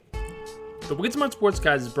The Wicked Smart Sports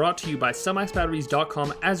Guys is brought to you by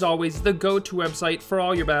SemiSbatteries.com. As always, the go-to website for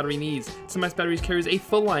all your battery needs. Semice Batteries carries a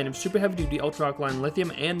full line of super heavy-duty ultra-alkaline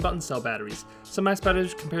lithium and button cell batteries. Semice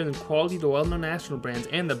Batteries compares in quality to well-known national brands,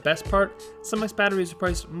 and the best part, Semice Batteries are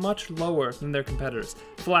priced much lower than their competitors.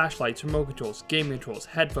 Flashlights, remote controls, game controls,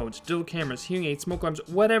 headphones, digital cameras, hearing aids, smoke alarms,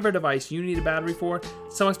 whatever device you need a battery for,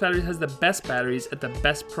 Semice Batteries has the best batteries at the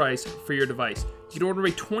best price for your device. You can order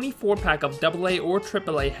a 24-pack of AA or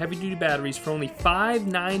AAA heavy-duty batteries for only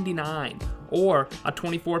 $5.99, or a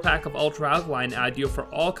 24-pack of ultra-alkaline, ideal for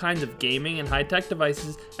all kinds of gaming and high-tech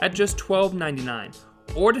devices, at just $12.99.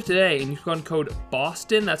 Order today and use coupon code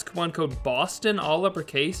BOSTON, that's coupon code BOSTON, all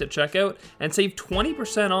uppercase, at checkout, and save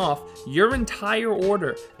 20% off your entire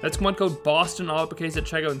order. That's coupon code BOSTON, all uppercase, at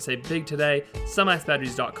checkout, and save big today.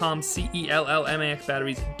 SemiSbatteries.com, CELLMAX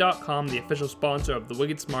Batteries.com, the official sponsor of the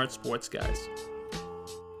Wicked Smart Sports Guys.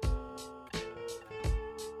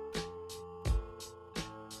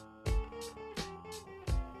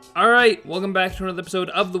 Alright, welcome back to another episode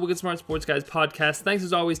of the Wicked Smart Sports Guys podcast. Thanks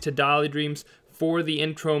as always to Dolly Dreams for the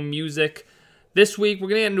intro music. This week, we're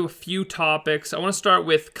going to get into a few topics. I want to start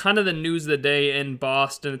with kind of the news of the day in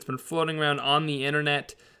Boston. It's been floating around on the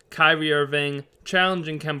internet. Kyrie Irving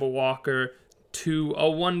challenging Kemba Walker to a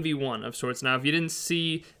 1v1 of sorts. Now, if you didn't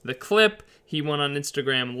see the clip, he went on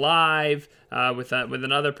Instagram Live with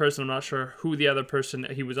another person. I'm not sure who the other person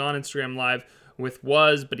he was on Instagram Live with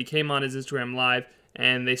was, but he came on his Instagram Live,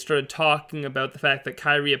 and they started talking about the fact that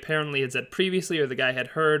Kyrie apparently had said previously, or the guy had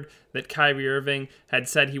heard, that Kyrie Irving had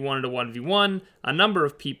said he wanted a 1v1. A number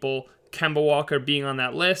of people, Kemba Walker being on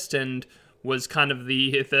that list, and was kind of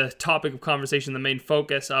the topic of conversation, the main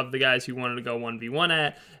focus of the guys who wanted to go 1v1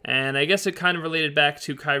 at. And I guess it kind of related back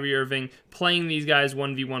to Kyrie Irving playing these guys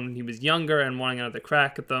 1v1 when he was younger and wanting another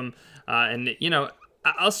crack at them. And, you know,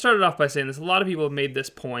 I'll start it off by saying this. A lot of people have made this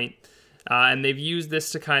point, and they've used this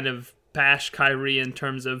to kind of bash Kyrie in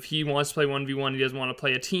terms of he wants to play 1v1, he doesn't want to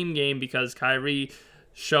play a team game because Kyrie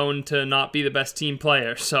shown to not be the best team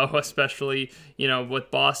player. So especially, you know,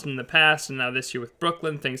 with Boston in the past and now this year with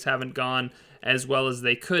Brooklyn, things haven't gone as well as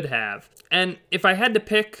they could have. And if I had to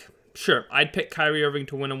pick, sure, I'd pick Kyrie Irving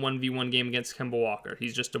to win a 1v1 game against Kemba Walker.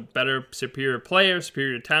 He's just a better, superior player,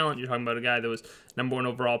 superior talent. You're talking about a guy that was number one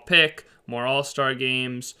overall pick, more all-star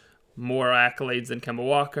games, more accolades than Kemba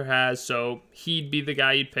Walker has, so he'd be the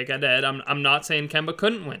guy you'd pick at head. I'm not saying Kemba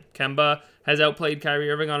couldn't win. Kemba has outplayed Kyrie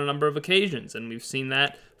Irving on a number of occasions, and we've seen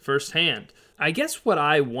that firsthand. I guess what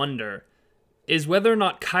I wonder is whether or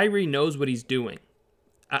not Kyrie knows what he's doing.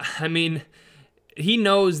 I mean, he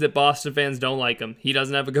knows that Boston fans don't like him. He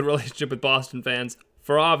doesn't have a good relationship with Boston fans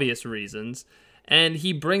for obvious reasons. And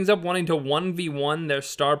he brings up wanting to 1v1 their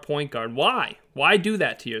star point guard. Why? Why do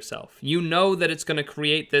that to yourself? You know that it's going to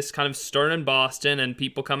create this kind of stir in Boston and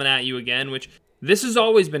people coming at you again, which this has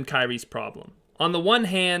always been Kyrie's problem. On the one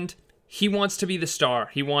hand, he wants to be the star.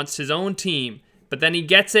 He wants his own team. But then he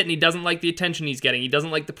gets it and he doesn't like the attention he's getting. He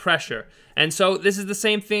doesn't like the pressure. And so this is the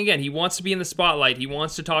same thing again. He wants to be in the spotlight. He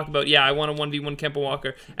wants to talk about, yeah, I want a 1v1 Kemba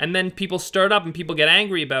Walker. And then people stir it up and people get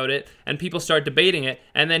angry about it and people start debating it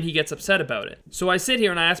and then he gets upset about it. So I sit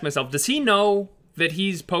here and I ask myself, does he know that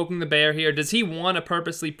he's poking the bear here? Does he want to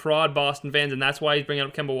purposely prod Boston fans and that's why he's bringing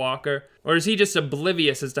up Kemba Walker? Or is he just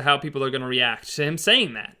oblivious as to how people are going to react to him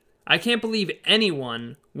saying that? I can't believe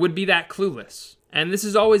anyone would be that clueless. And this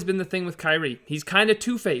has always been the thing with Kyrie. He's kind of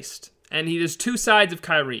two-faced, and there's two sides of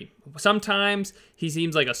Kyrie. Sometimes he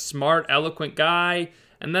seems like a smart, eloquent guy,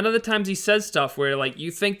 and then other times he says stuff where, like,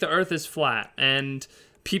 you think the earth is flat, and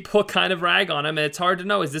people kind of rag on him, and it's hard to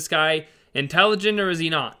know, is this guy intelligent or is he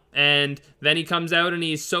not? And then he comes out and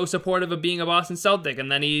he's so supportive of being a Boston Celtic,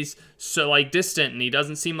 and then he's so, like, distant, and he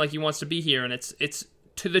doesn't seem like he wants to be here, and it's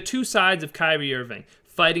to the two sides of Kyrie Irving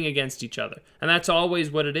fighting against each other, and that's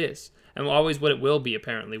always what it is. And always what it will be,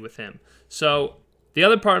 apparently, with him. So, the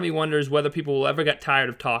other part of me wonders whether people will ever get tired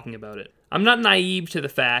of talking about it. I'm not naive to the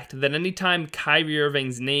fact that anytime Kyrie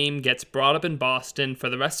Irving's name gets brought up in Boston for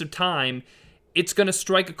the rest of time, it's going to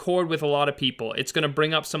strike a chord with a lot of people. It's going to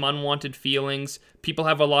bring up some unwanted feelings. People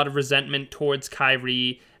have a lot of resentment towards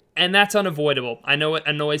Kyrie, and that's unavoidable. I know it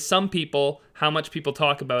annoys some people how much people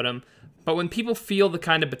talk about him, but when people feel the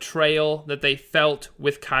kind of betrayal that they felt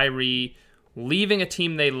with Kyrie, leaving a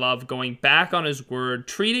team they love, going back on his word,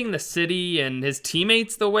 treating the city and his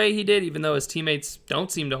teammates the way he did, even though his teammates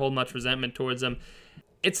don't seem to hold much resentment towards him,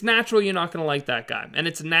 it's natural you're not going to like that guy. And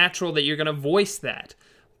it's natural that you're going to voice that.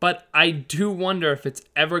 But I do wonder if it's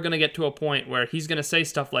ever going to get to a point where he's going to say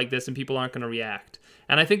stuff like this and people aren't going to react.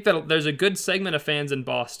 And I think that there's a good segment of fans in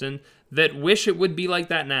Boston that wish it would be like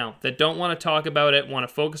that now, that don't want to talk about it, want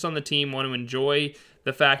to focus on the team, want to enjoy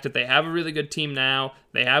the fact that they have a really good team now.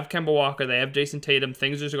 They have Kemba Walker, they have Jason Tatum,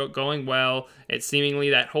 things are going well. It's seemingly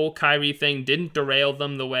that whole Kyrie thing didn't derail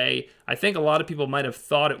them the way I think a lot of people might have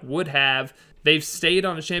thought it would have. They've stayed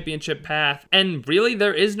on a championship path, and really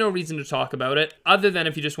there is no reason to talk about it other than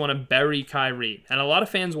if you just want to bury Kyrie. And a lot of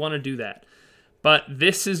fans want to do that. But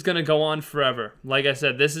this is going to go on forever. Like I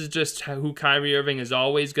said, this is just who Kyrie Irving is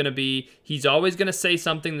always going to be. He's always going to say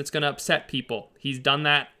something that's going to upset people. He's done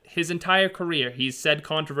that his entire career. He's said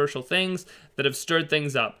controversial things that have stirred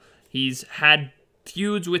things up. He's had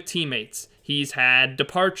feuds with teammates. He's had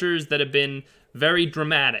departures that have been very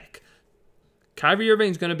dramatic. Kyrie Irving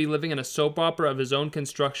is going to be living in a soap opera of his own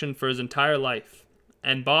construction for his entire life.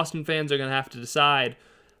 And Boston fans are going to have to decide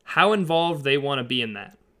how involved they want to be in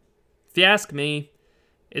that. If you ask me,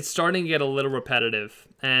 it's starting to get a little repetitive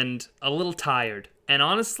and a little tired. And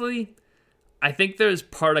honestly, I think there's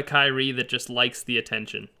part of Kyrie that just likes the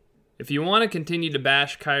attention. If you want to continue to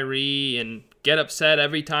bash Kyrie and get upset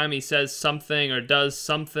every time he says something or does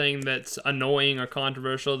something that's annoying or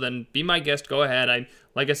controversial, then be my guest, go ahead.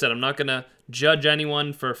 Like I said, I'm not going to judge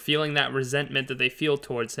anyone for feeling that resentment that they feel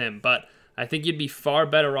towards him, but I think you'd be far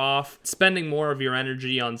better off spending more of your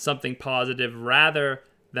energy on something positive rather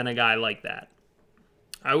than a guy like that.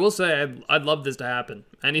 I will say I'd love this to happen.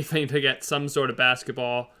 Anything to get some sort of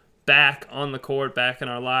basketball back on the court, back in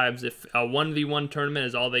our lives. If a 1v1 tournament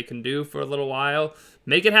is all they can do for a little while,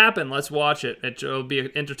 make it happen. Let's watch it. It'll be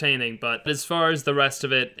entertaining. But as far as the rest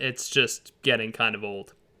of it, it's just getting kind of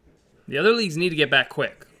old. The other leagues need to get back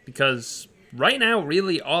quick because right now,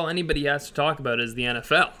 really, all anybody has to talk about is the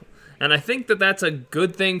NFL. And I think that that's a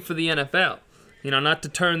good thing for the NFL. Not to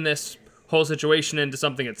turn this whole situation into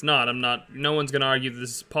something it's not. No one's going to argue that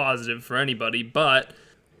this is positive for anybody, but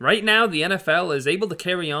right now the NFL is able to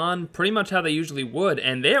carry on pretty much how they usually would,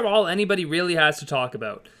 and they're all anybody really has to talk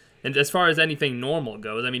about. And as far as anything normal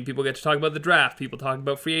goes, people get to talk about the draft, people talk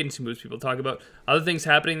about free agency moves, people talk about other things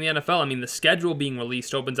happening in the NFL. The schedule being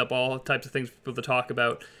released opens up all types of things for people to talk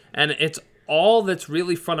about, and it's all that's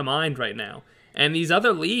really front of mind right now. And these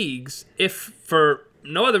other leagues, if for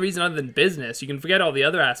no other reason other than business, you can forget all the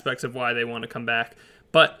other aspects of why they want to come back,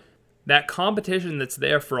 but that competition that's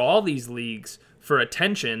there for all these leagues for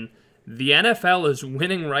attention, the NFL is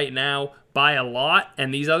winning right now by a lot,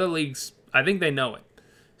 and these other leagues, I think they know it.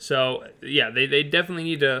 So yeah, they definitely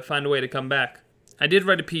need to find a way to come back. I did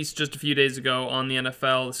write a piece just a few days ago on the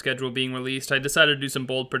NFL, the schedule being released. I decided to do some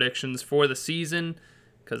bold predictions for the season,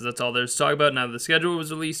 because that's all there's to talk about. Now that the schedule was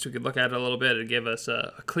released, we could look at it a little bit and give us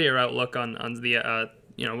a clear outlook on the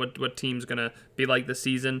what team's going to be like this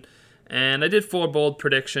season. And I did 4 bold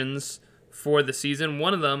predictions for the season.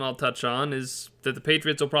 One of them I'll touch on is that the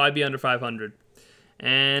Patriots will probably be under 500.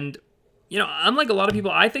 And, unlike a lot of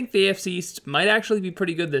people, I think the AFC East might actually be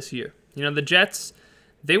pretty good this year. The Jets,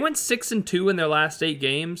 they went 6-2 in their last 8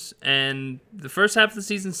 games, and the first half of the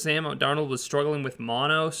season, Sam Darnold was struggling with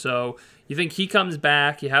mono, so you think he comes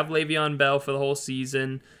back, you have Le'Veon Bell for the whole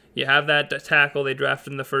season, you have that tackle they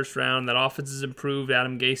drafted in the first round, that offense is improved,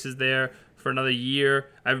 Adam Gase is there for another year,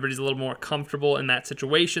 everybody's a little more comfortable in that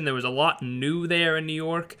situation. There was a lot new there in New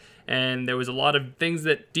York, and there was a lot of things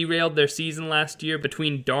that derailed their season last year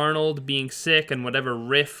between Darnold being sick and whatever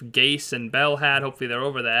riff Gase and Bell had. Hopefully they're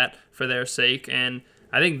over that for their sake, and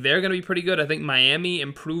I think they're going to be pretty good. I think Miami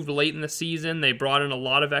improved late in the season. They brought in a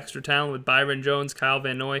lot of extra talent with Byron Jones, Kyle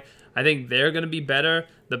Van Noy. I think they're going to be better.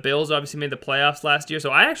 The Bills obviously made the playoffs last year, so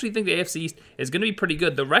I actually think the AFC East is going to be pretty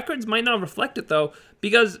good. The records might not reflect it, though,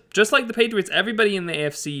 because just like the Patriots, everybody in the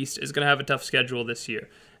AFC East is going to have a tough schedule this year.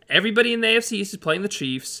 Everybody in the AFC East is playing the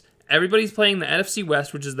Chiefs. Everybody's playing the NFC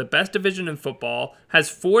West, which is the best division in football, has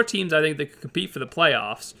 4 teams, I think, that could compete for the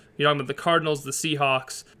playoffs. You're talking about the Cardinals, the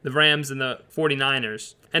Seahawks, the Rams, and the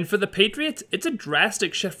 49ers. And for the Patriots, it's a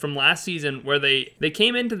drastic shift from last season where they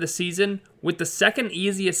came into the season with the second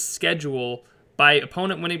easiest schedule by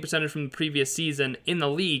opponent winning percentage from the previous season in the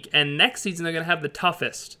league, and next season they're going to have the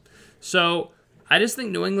toughest. So I just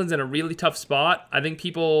think New England's in a really tough spot. I think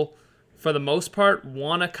people, for the most part,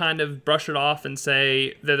 want to kind of brush it off and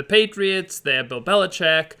say they're the Patriots, they have Bill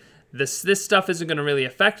Belichick, this stuff isn't going to really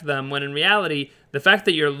affect them, when in reality, the fact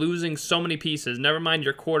that you're losing so many pieces, never mind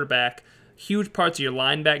your quarterback, huge parts of your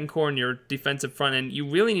linebacking core and your defensive front end, you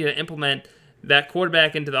really need to implement that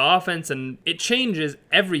quarterback into the offense, and it changes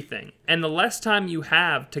everything. And the less time you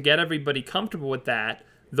have to get everybody comfortable with that,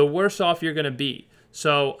 the worse off you're going to be.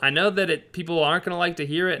 So I know that people aren't going to like to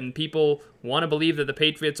hear it, and people want to believe that the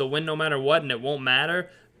Patriots will win no matter what, and it won't matter.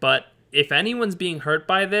 But if anyone's being hurt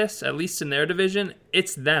by this, at least in their division,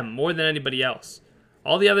 it's them more than anybody else.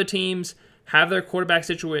 All the other teams have their quarterback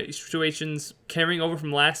situations carrying over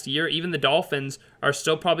from last year. Even the Dolphins are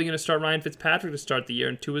still probably going to start Ryan Fitzpatrick to start the year,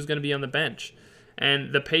 and Tua's going to be on the bench.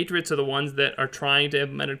 And the Patriots are the ones that are trying to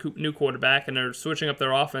implement a new quarterback and are switching up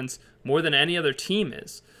their offense more than any other team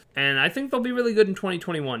is. And I think they'll be really good in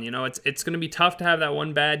 2021. It's going to be tough to have that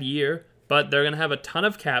one bad year, but they're going to have a ton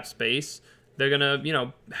of cap space. They're going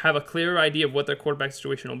to, have a clearer idea of what their quarterback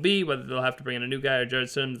situation will be, whether they'll have to bring in a new guy or Jared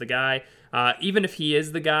Stidham's the guy. Even if he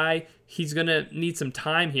is the guy, he's going to need some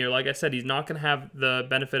time here. Like I said, he's not going to have the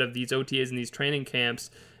benefit of these OTAs and these training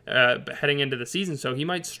camps heading into the season, so he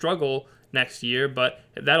might struggle next year, but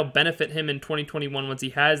that'll benefit him in 2021 once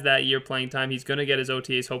he has that year playing time. He's going to get his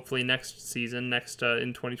OTAs hopefully next season, in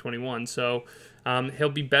 2021. So he'll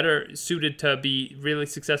be better suited to be really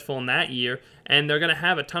successful in that year, and they're going to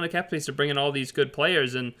have a ton of cap space to bring in all these good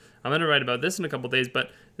players, and I'm going to write about this in a couple days, but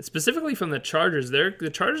specifically from the Chargers,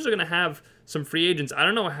 the Chargers are going to have some free agents. I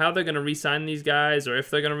don't know how they're going to re-sign these guys, or if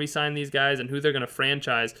they're going to re-sign these guys, and who they're going to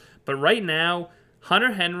franchise, but right now,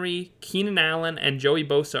 Hunter Henry, Keenan Allen, and Joey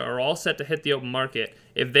Bosa are all set to hit the open market.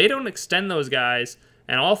 If they don't extend those guys,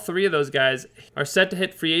 and all three of those guys are set to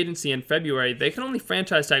hit free agency in February, they can only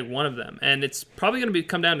franchise tag one of them. And it's probably going to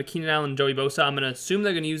come down to Keenan Allen and Joey Bosa. I'm going to assume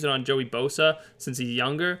they're going to use it on Joey Bosa since he's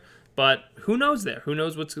younger. But who knows there? Who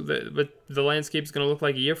knows what the landscape is going to look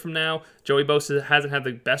like a year from now? Joey Bosa hasn't had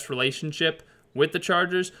the best relationship with the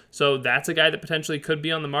Chargers, so that's a guy that potentially could be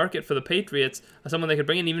on the market for the Patriots, someone they could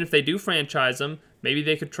bring in. Even if they do franchise him, maybe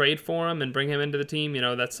they could trade for him and bring him into the team.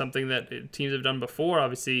 That's something that teams have done before.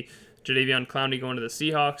 Obviously, Jadeveon Clowney going to the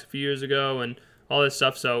Seahawks a few years ago and all this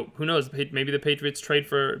stuff. So who knows? Maybe the Patriots trade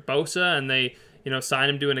for Bosa and they sign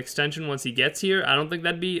him to an extension once he gets here. I don't think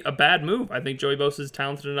that'd be a bad move. I think Joey Bosa is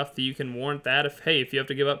talented enough that you can warrant that. If you have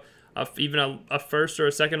to give up even a first or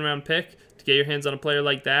a second round pick to get your hands on a player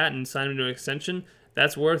like that and sign him to an extension,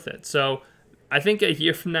 that's worth it. So I think a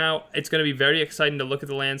year from now, it's going to be very exciting to look at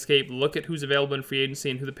the landscape, look at who's available in free agency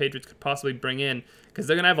and who the Patriots could possibly bring in, because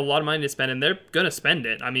they're going to have a lot of money to spend, and they're going to spend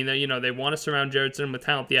it. I mean, they want to surround Jared Stidham with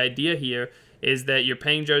talent. The idea here is that you're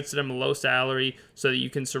paying Jared Stidham a low salary so that you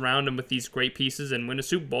can surround him with these great pieces and win a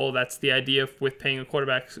Super Bowl. That's the idea with paying a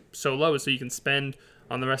quarterback so low, so you can spend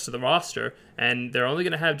on the rest of the roster, and they're only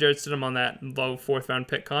going to have Jared Stidham on that low fourth-round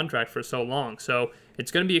pick contract for so long. So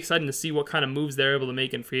it's going to be exciting to see what kind of moves they're able to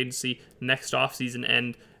make in free agency next offseason.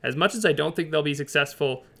 And as much as I don't think they'll be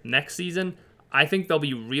successful next season, I think they'll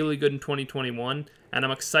be really good in 2021, and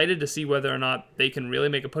I'm excited to see whether or not they can really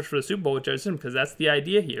make a push for the Super Bowl with Jared Stidham, because that's the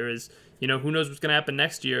idea here is, who knows what's going to happen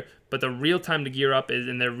next year, but the real time to gear up is,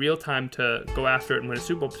 and their real time to go after it and win a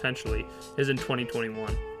Super Bowl potentially is in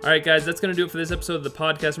 2021. All right, guys, that's going to do it for this episode of the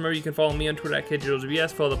podcast. Remember, you can follow me on Twitter at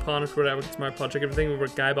KJOSBS, follow the pod on Twitter at WickedSmartPod. Check everything over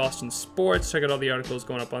at Guy Boston Sports. Check out all the articles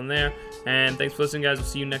going up on there, and thanks for listening, guys. We'll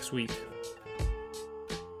see you next week.